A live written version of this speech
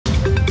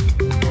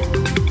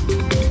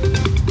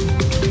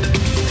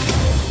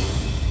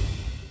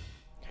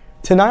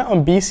Tonight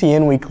on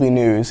BCN Weekly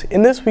News,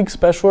 in this week's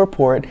special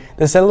report,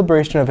 the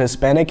celebration of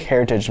Hispanic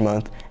Heritage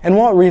Month and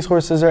what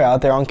resources are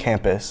out there on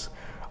campus.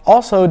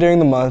 Also during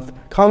the month,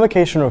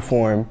 convocation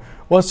reform,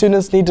 what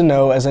students need to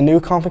know as a new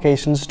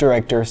convocations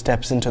director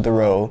steps into the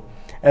role,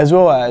 as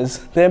well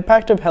as the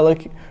impact of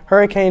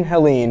Hurricane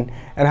Helene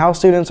and how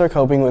students are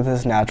coping with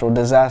this natural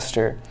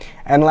disaster.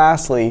 And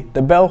lastly,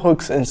 the Bell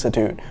Hooks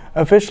Institute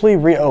officially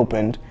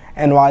reopened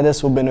and why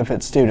this will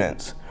benefit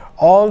students.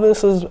 All of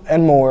this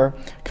and more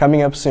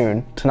coming up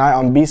soon, tonight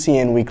on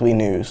BCN Weekly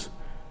News.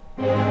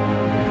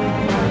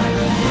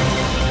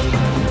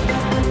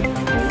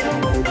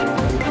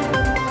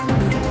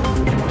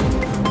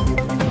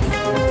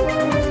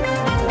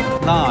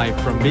 Live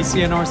from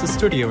BCNR's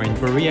studio in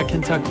Berea,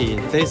 Kentucky,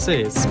 this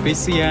is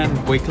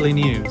BCN Weekly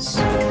News.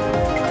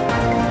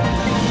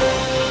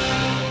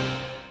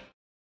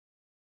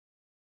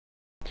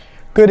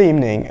 Good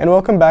evening, and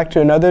welcome back to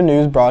another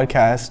news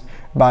broadcast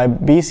by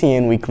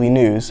BCN Weekly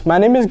News. My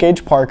name is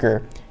Gage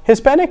Parker.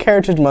 Hispanic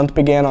Heritage Month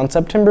began on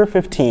September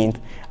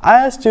 15th. I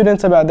asked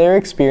students about their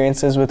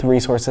experiences with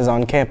resources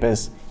on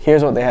campus.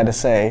 Here's what they had to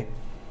say.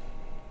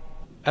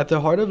 At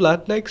the heart of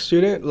Latinx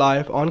student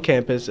life on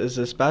campus is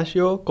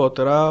Espacio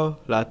Cultural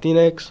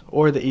Latinx,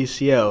 or the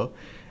ECL,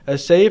 a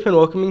safe and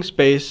welcoming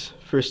space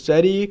for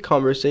steady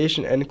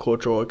conversation and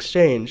cultural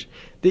exchange.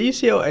 The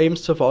ECL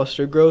aims to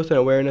foster growth and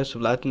awareness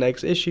of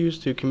Latinx issues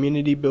through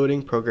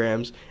community-building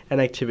programs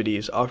and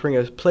activities, offering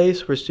a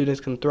place where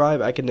students can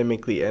thrive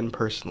academically and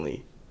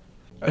personally.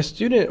 A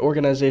student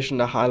organization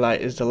to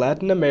highlight is the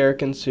Latin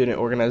American Student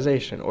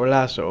Organization, or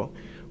LASO,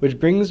 which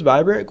brings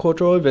vibrant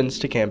cultural events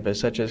to campus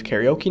such as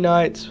karaoke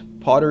nights,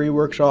 pottery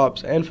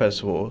workshops, and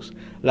festivals.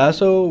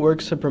 LASO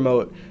works to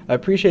promote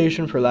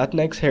appreciation for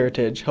Latinx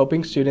heritage,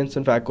 helping students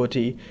and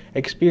faculty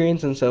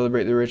experience and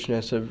celebrate the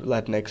richness of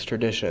Latinx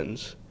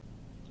traditions.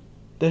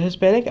 The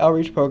Hispanic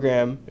Outreach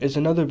Program is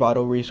another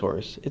vital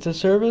resource. It's a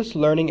service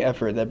learning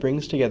effort that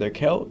brings together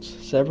Celts,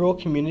 several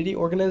community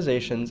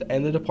organizations,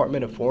 and the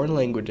Department of Foreign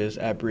Languages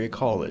at Berea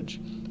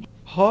College.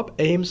 HOP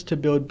aims to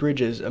build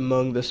bridges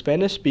among the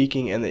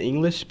Spanish-speaking and the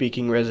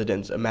English-speaking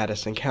residents of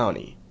Madison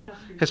County.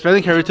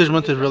 Hispanic Heritage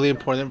Month is really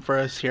important for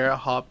us here at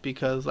HOP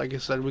because, like I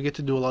said, we get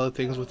to do a lot of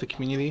things with the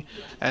community,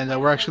 and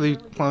we're actually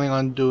planning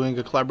on doing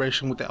a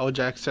collaboration with the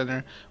LJAC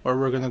Center where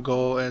we're going to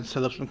go and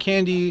set up some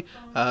candy,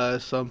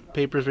 some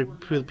papers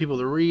for people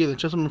to read, and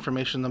just some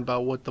information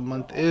about what the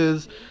month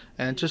is,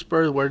 and just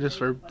spread awareness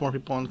for more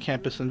people on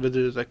campus and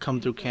visitors that come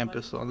through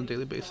campus on a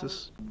daily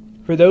basis.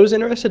 For those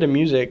interested in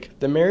music,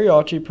 the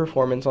Mariachi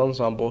Performance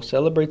Ensemble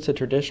celebrates the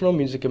traditional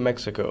music of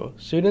Mexico.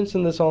 Students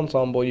in this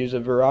ensemble use a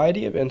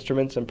variety of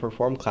instruments and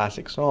perform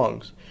classic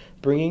songs,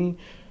 bringing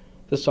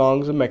the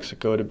songs of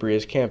Mexico to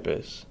Berea's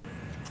campus.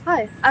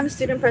 Hi, I'm a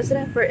student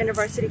president for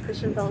InterVarsity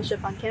Christian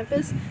Fellowship on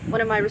campus.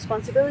 One of my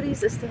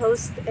responsibilities is to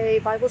host a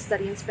Bible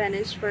study in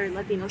Spanish for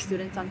Latino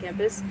students on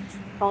campus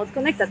called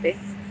Conectate.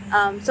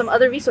 Some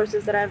other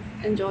resources that I've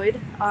enjoyed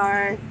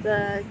are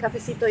the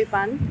Cafecito y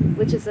Pan,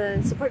 which is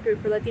a support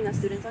group for Latina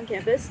students on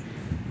campus,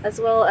 as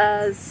well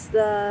as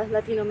the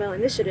Latino Male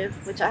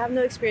Initiative, which I have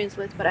no experience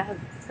with, but I have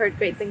heard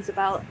great things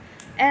about,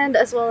 and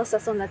as well as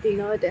Sazon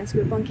Latino, a dance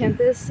group on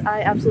campus.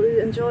 I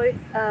absolutely enjoy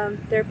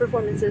their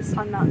performances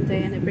on Mountain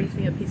Day, and it brings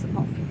me a piece of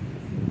home.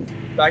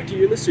 Back to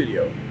you in the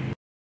studio.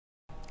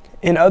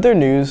 In other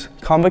news,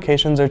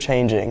 convocations are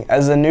changing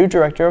as the new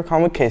director of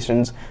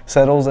convocations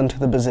settles into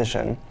the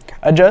position.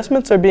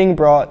 Adjustments are being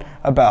brought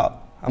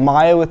about.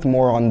 Amaya with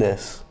more on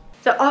this.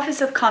 The Office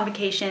of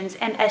Convocations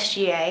and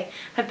SGA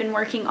have been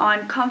working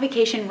on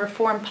convocation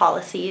reform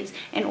policies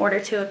in order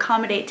to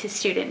accommodate to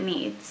student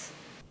needs.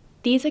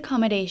 These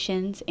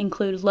accommodations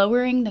include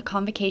lowering the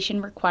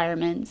convocation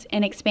requirements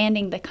and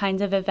expanding the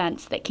kinds of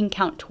events that can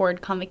count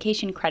toward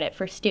convocation credit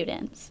for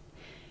students.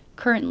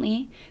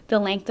 Currently, the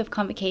length of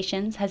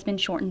convocations has been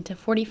shortened to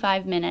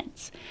 45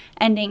 minutes,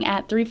 ending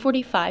at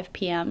 3:45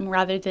 p.m.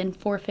 rather than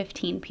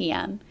 4:15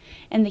 p.m.,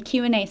 and the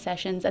Q&A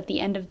sessions at the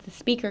end of the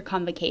speaker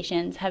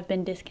convocations have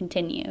been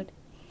discontinued.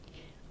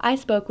 I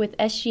spoke with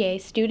SGA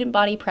Student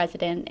Body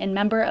President and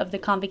member of the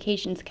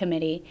Convocations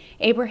Committee,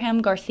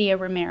 Abraham Garcia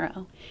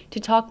Romero, to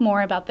talk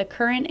more about the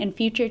current and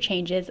future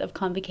changes of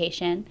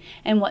convocation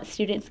and what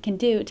students can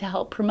do to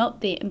help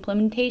promote the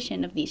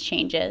implementation of these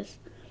changes.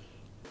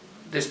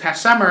 This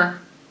past summer,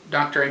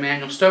 Dr.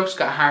 Emmanuel Stokes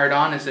got hired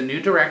on as the new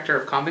director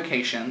of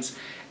convocations,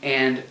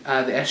 and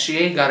the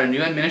SGA got a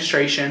new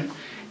administration,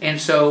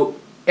 and so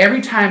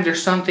every time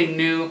there's something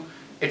new,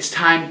 it's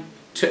time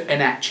to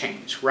enact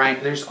change,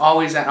 right? There's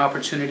always that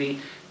opportunity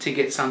to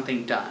get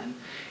something done.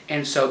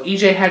 And so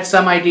EJ had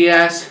some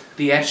ideas,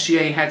 the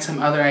SGA had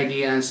some other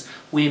ideas.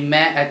 We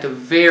met at the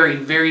very,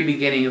 very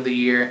beginning of the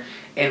year,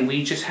 and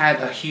we just had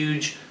a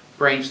huge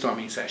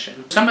brainstorming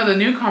session. Some of the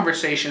new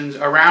conversations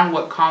around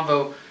what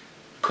Convo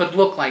could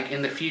look like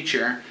in the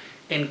future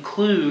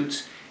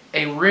includes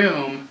a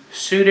room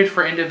suited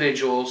for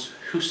individuals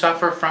who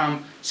suffer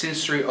from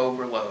sensory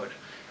overload.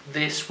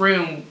 This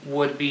room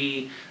would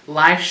be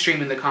live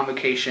streaming the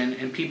convocation,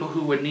 and people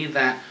who would need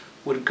that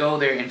would go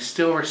there and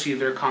still receive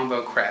their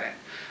Convo credit.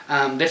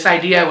 This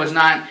idea was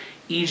not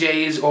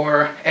EJ's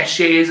or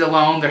SJ's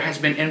alone. There has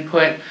been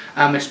input,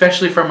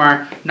 especially from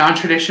our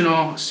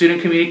non-traditional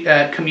student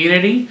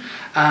community,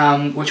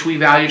 which we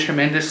value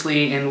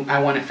tremendously, and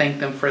I want to thank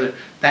them for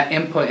that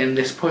input in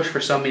this push for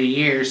so many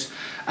years.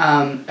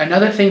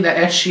 Another thing that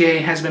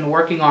SGA has been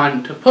working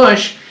on to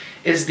push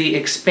is the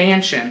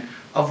expansion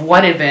of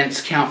what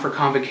events count for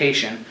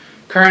convocation.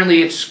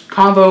 Currently it's the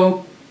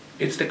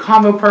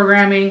convo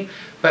programming,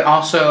 but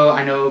also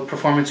I know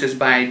performances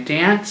by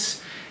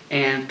dance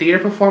and theater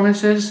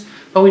performances.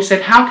 But we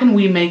said, how can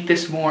we make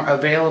this more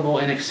available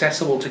and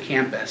accessible to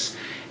campus?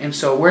 And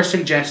so we're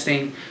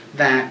suggesting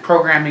that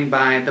programming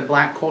by the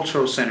Black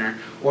Cultural Center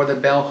or the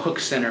Bell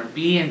Hooks Center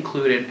be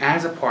included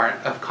as a part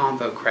of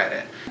Convo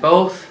credit.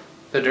 Both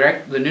the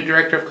new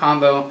director of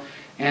Convo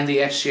and the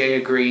SGA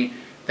agree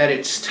that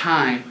it's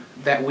time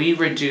that we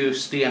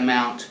reduce the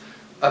amount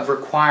of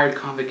required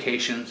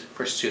convocations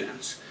for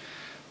students.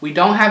 We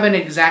don't have an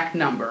exact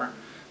number,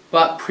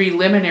 but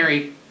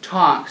preliminary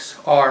talks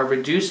are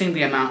reducing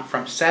the amount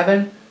from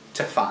 7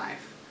 to 5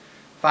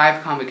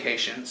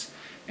 convocations.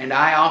 And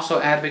I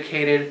also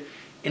advocated,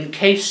 in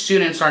case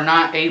students are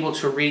not able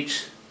to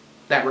reach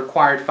that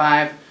required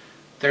 5,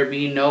 there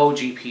be no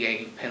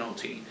GPA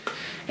penalty.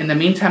 In the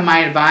meantime, my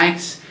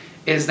advice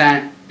is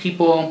that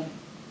people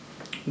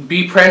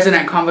be present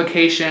at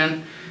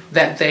convocation,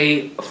 that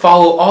they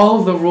follow all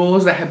of the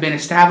rules that have been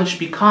established,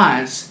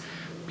 because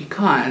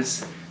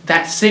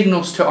that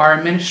signals to our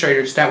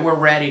administrators that we're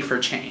ready for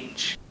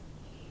change.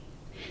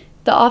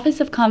 The Office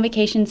of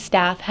Convocation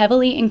staff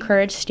heavily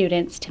encourage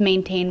students to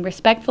maintain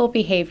respectful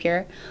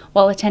behavior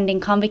while attending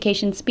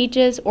convocation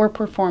speeches or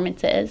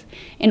performances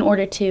in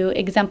order to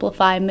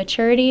exemplify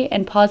maturity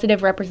and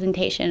positive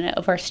representation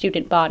of our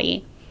student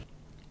body,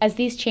 as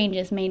these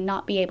changes may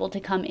not be able to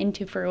come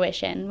into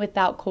fruition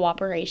without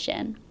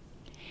cooperation.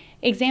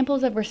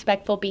 Examples of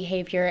respectful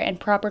behavior and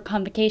proper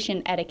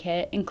convocation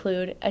etiquette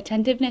include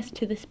attentiveness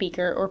to the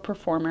speaker or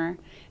performer,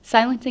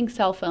 silencing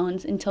cell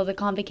phones until the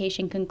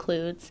convocation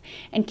concludes,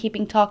 and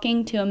keeping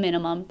talking to a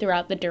minimum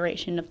throughout the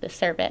duration of the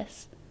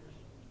service.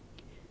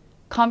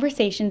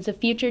 Conversations of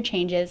future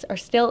changes are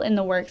still in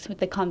the works with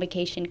the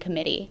Convocation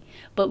Committee,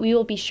 but we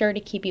will be sure to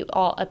keep you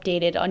all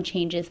updated on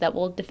changes that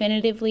will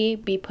definitively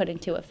be put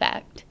into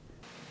effect.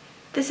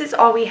 This is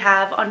all we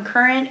have on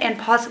current and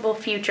possible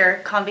future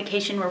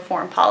convocation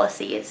reform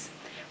policies.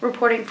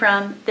 Reporting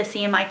from the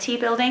CMIT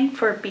building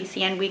for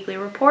BCN Weekly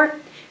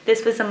Report,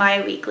 this was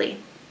Amaya Weekly.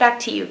 Back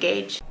to you,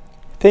 Gage.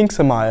 Thanks,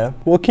 Amaya.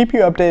 We'll keep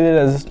you updated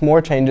as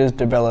more changes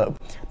develop.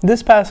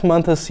 This past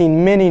month has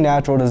seen many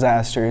natural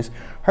disasters.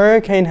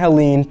 Hurricane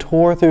Helene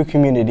tore through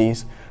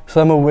communities,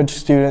 some of which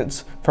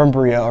students from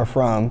Berea are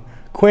from.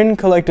 Quinn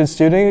collected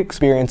student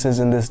experiences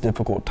in this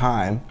difficult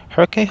time.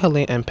 Hurricane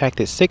Helene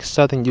impacted 6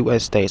 southern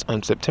U.S. states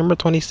on September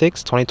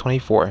 26,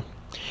 2024.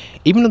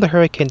 Even though the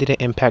hurricane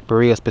didn't impact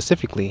Berea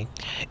specifically,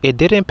 it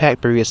did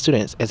impact Berea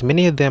students, as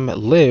many of them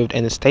lived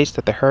in the states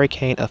that the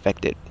hurricane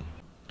affected.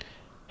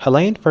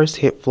 Helene first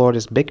hit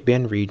Florida's Big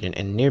Bend region,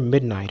 and near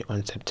midnight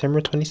on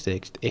September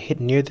 26th, it hit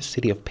near the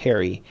city of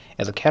Perry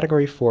as a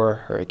Category 4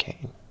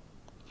 hurricane.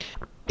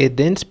 It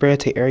then spread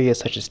to areas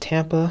such as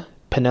Tampa,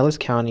 Pinellas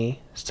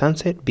County,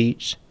 Sunset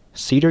Beach,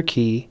 Cedar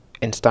Key,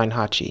 and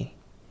Steinhatchee.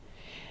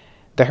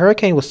 The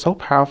hurricane was so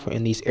powerful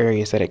in these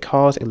areas that it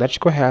caused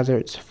electrical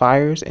hazards,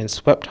 fires, and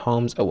swept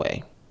homes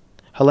away.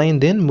 Helene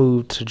then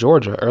moved to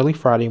Georgia early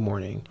Friday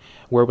morning,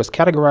 where it was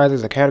categorized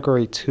as a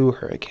Category 2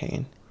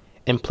 hurricane.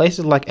 In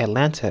places like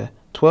Atlanta,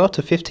 12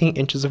 to 15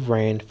 inches of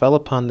rain fell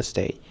upon the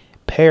state,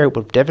 paired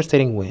with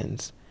devastating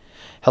winds.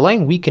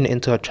 Helene weakened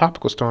into a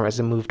tropical storm as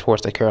it moved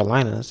towards the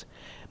Carolinas,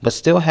 but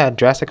still had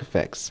drastic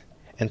effects.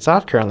 In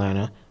South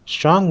Carolina,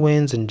 strong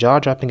winds and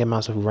jaw-dropping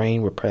amounts of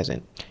rain were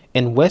present.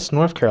 In West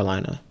North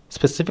Carolina,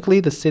 specifically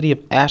the city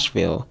of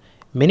Asheville,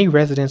 many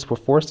residents were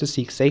forced to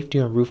seek safety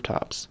on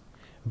rooftops.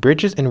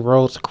 Bridges and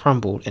roads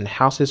crumbled and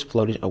houses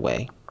floated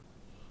away.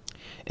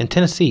 In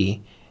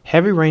Tennessee,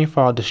 heavy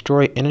rainfall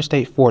destroyed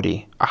Interstate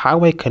 40, a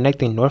highway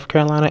connecting North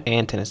Carolina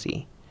and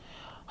Tennessee.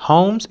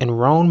 Homes in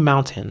Roan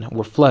Mountain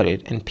were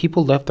flooded and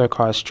people left their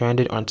cars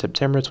stranded on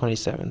September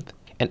 27th.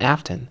 In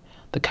Afton,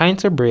 the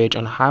Kaiser Bridge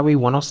on Highway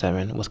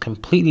 107 was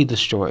completely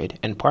destroyed,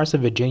 and parts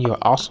of Virginia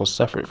also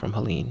suffered from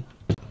Helene.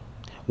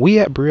 We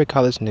at Berea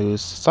College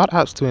News sought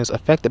out students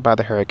affected by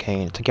the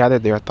hurricane to gather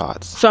their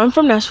thoughts. So I'm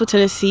from Nashville,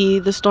 Tennessee.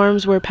 The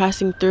storms were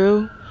passing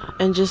through,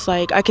 and just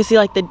like I could see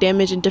like the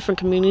damage in different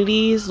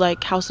communities,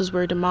 like houses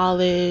were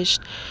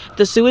demolished.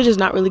 The sewage is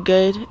not really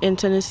good in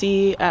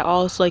Tennessee at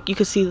all, so like you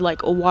could see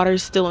like water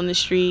still in the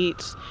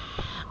streets.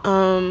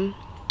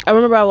 I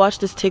remember I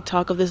watched this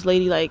TikTok of this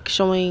lady like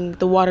showing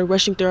the water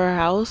rushing through her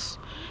house,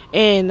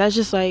 and that's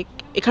just like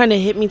it kind of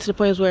hit me to the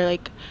point where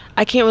like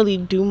I can't really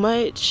do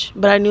much,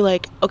 but I knew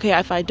like, okay,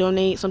 if I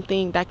donate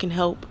something that can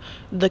help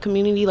the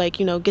community, like,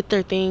 you know, get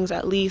their things,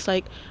 at least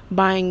like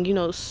buying, you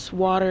know,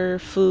 water,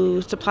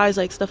 food, supplies,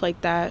 like stuff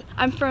like that.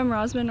 I'm from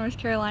Roswell, North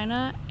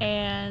Carolina,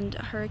 and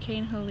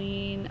Hurricane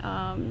Helene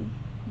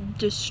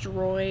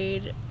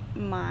destroyed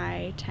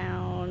my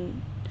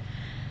town.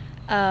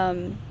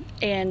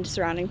 and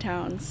surrounding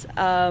towns.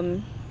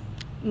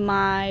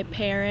 My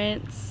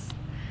parents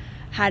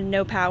had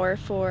no power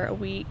for a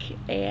week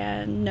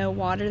and no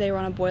water. They were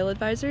on a boil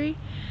advisory.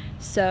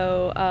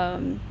 So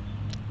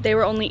they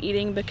were only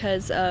eating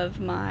because of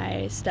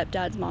my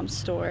stepdad's mom's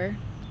store.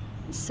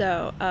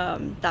 So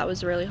that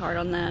was really hard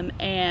on them.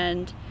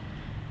 And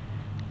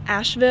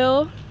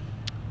Asheville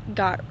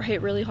got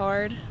hit really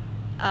hard.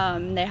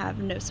 They have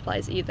no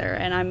supplies either,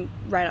 and I'm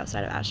right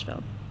outside of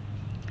Asheville.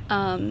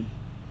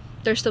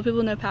 There's still people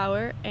with no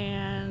power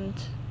and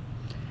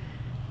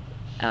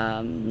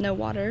no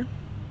water,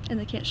 and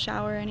they can't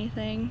shower or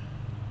anything.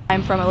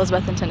 I'm from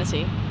Elizabethton,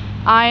 Tennessee.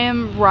 I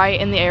am right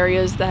in the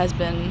areas that has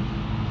been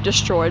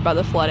destroyed by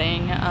the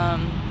flooding.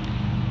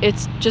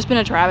 It's just been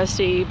a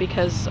travesty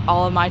because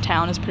all of my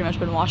town has pretty much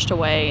been washed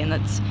away, and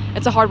it's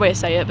a hard way to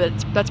say it, but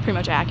that's pretty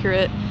much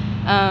accurate.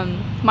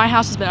 My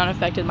house has been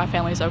unaffected, my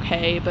family's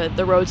okay, but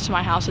the roads to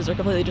my houses are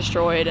completely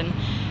destroyed, and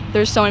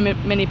there's so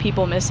many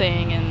people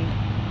missing, and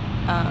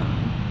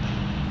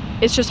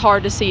it's just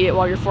hard to see it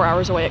while you're 4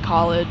 hours away at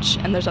college,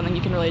 and there's nothing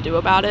you can really do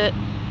about it.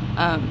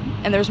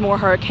 And there's more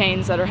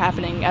hurricanes that are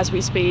happening as we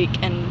speak,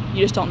 and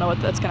you just don't know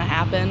that's going to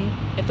happen,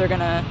 if they're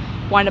going to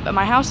wind up at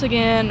my house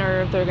again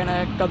or if they're going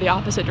to go the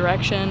opposite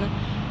direction.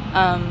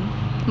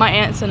 My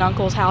aunts and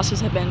uncles'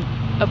 houses have been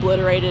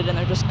obliterated and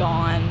they're just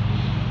gone,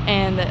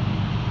 and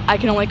I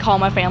can only call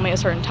my family at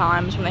certain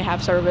times when they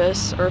have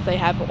service or if they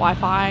have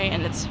Wi-Fi,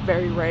 and it's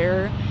very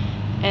rare.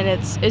 And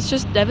it's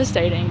just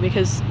devastating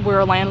because we're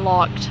a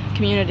landlocked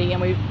community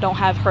and we don't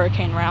have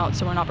hurricane routes,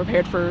 and we're not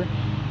prepared for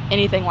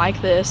anything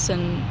like this,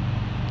 and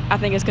I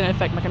think it's going to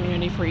affect my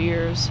community for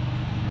years.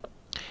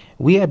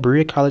 We at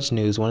Berea College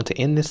News wanted to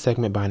end this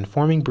segment by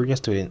informing Berea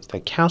students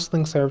that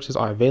counseling services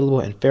are available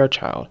in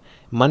Fairchild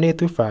Monday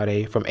through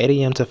Friday from 8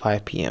 a.m. to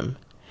 5 p.m.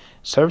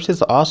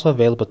 Services are also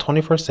available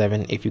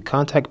 24/7 if you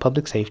contact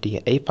Public Safety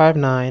at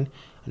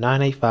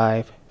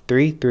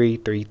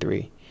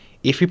 859-985-3333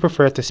 if you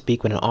prefer to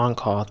speak with an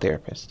on-call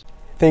therapist.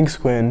 Thanks,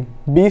 Quinn.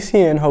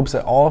 BCN hopes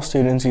that all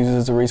students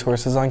use the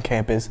resources on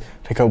campus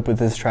to cope with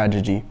this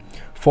tragedy.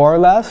 For our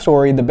last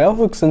story, the Bell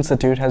Hooks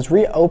Institute has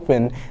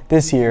reopened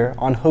this year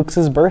on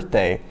Hooks'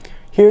 birthday.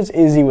 Here's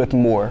Izzy with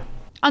more.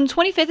 On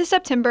 25th of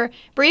September,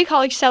 Berea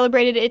College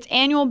celebrated its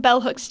annual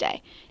Bell Hooks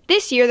Day.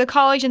 This year, the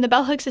college and the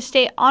Bell Hooks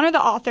estate honor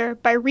the author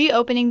by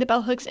reopening the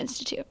Bell Hooks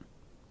Institute.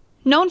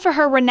 Known for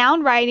her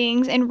renowned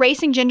writings in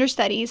race and gender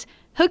studies,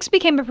 Hooks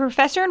became a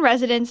professor in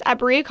residence at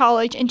Berea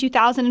College in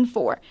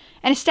 2004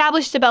 and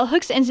established the Bell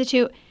Hooks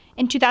Institute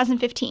in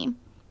 2015.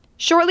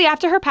 Shortly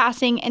after her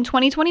passing in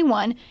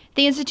 2021,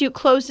 the institute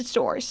closed its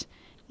doors.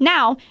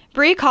 Now,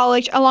 Berea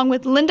College, along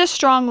with Linda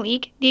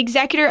Strongleek, the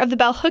executor of the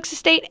Bell Hooks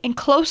estate and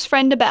close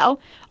friend to Bell,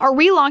 are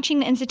relaunching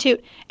the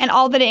institute and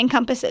all that it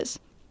encompasses.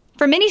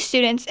 For many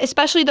students,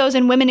 especially those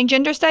in women and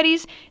gender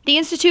studies, the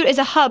institute is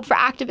a hub for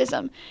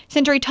activism,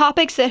 centering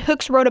topics that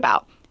Hooks wrote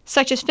about,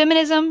 such as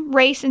feminism,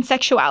 race, and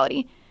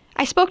sexuality.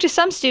 I spoke to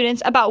some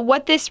students about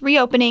what this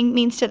reopening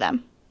means to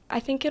them. I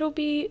think it'll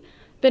be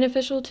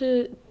beneficial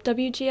to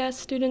WGS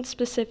students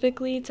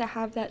specifically to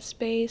have that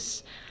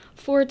space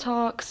for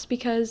talks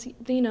because,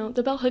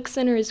 the Bell Hooks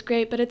Center is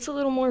great, but it's a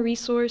little more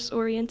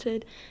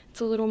resource-oriented.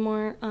 It's a little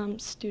more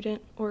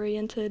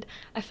student-oriented.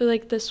 I feel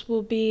like this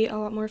will be a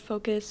lot more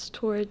focused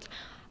towards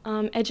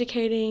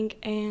educating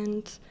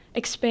and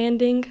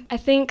expanding. I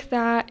think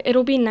that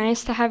it'll be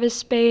nice to have a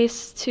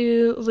space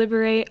to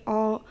liberate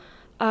all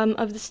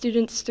of the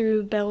students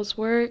through Bell's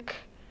work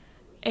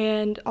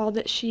and all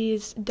that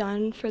she's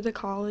done for the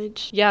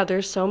college. Yeah,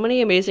 there's so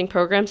many amazing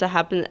programs that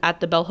happen at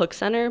the Bell Hooks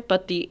Center,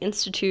 but the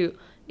Institute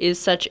is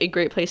such a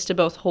great place to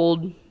both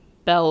hold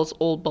Bell's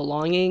old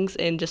belongings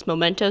and just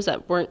mementos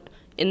that weren't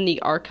in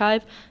the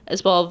archive,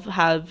 as well as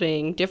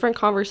having different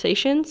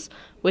conversations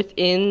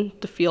within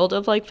the field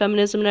of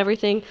feminism and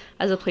everything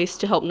as a place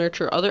to help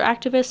nurture other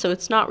activists. So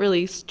it's not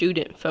really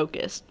student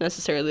focused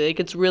necessarily,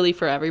 it's really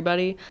for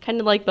everybody, kind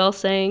of like Belle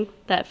saying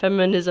that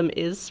feminism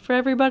is for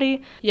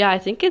everybody. Yeah, I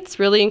think it's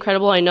really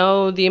incredible. I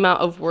know the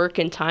amount of work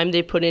and time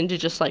they put into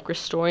just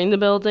restoring the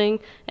building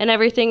and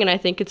everything, and I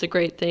think it's a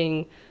great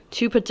thing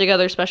to put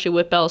together, especially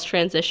with Belle's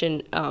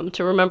transition,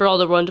 to remember all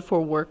the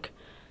wonderful work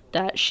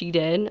that she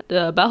did.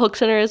 The Bell Hooks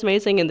Center is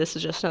amazing, and this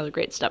is just another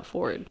great step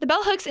forward. The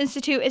Bell Hooks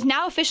Institute is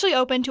now officially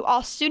open to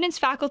all students,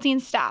 faculty,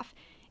 and staff.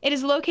 It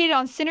is located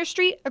on Center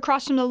Street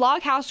across from the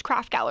Log House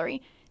Craft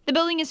Gallery. The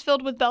building is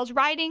filled with Bell's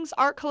writings,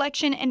 art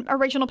collection, and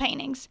original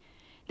paintings.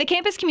 The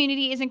campus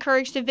community is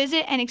encouraged to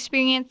visit and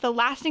experience the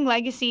lasting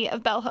legacy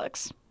of Bell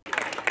Hooks.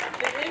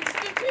 The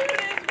Institute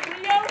is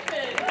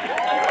reopened!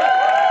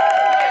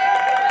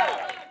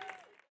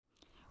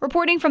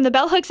 Reporting from the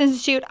Bell Hooks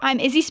Institute, I'm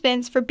Izzy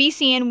Spence for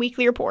BCN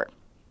Weekly Report.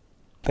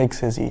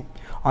 Thanks, Izzy.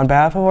 On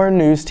behalf of our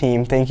news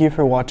team, thank you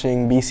for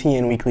watching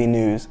BCN Weekly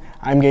News.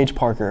 I'm Gage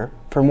Parker.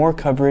 For more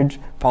coverage,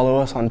 follow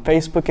us on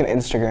Facebook and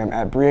Instagram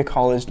at Berea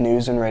College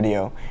News and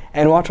Radio,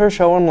 and watch our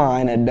show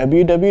online at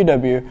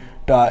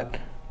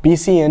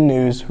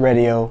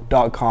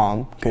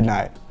www.bcnnewsradio.com. Good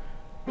night.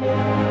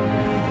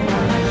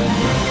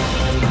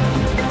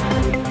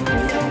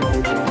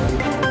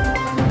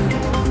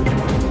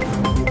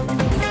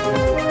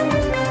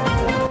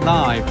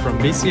 Live from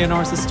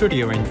BCNR's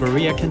studio in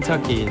Berea,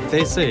 Kentucky,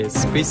 this is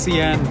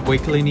BCN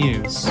Weekly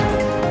News.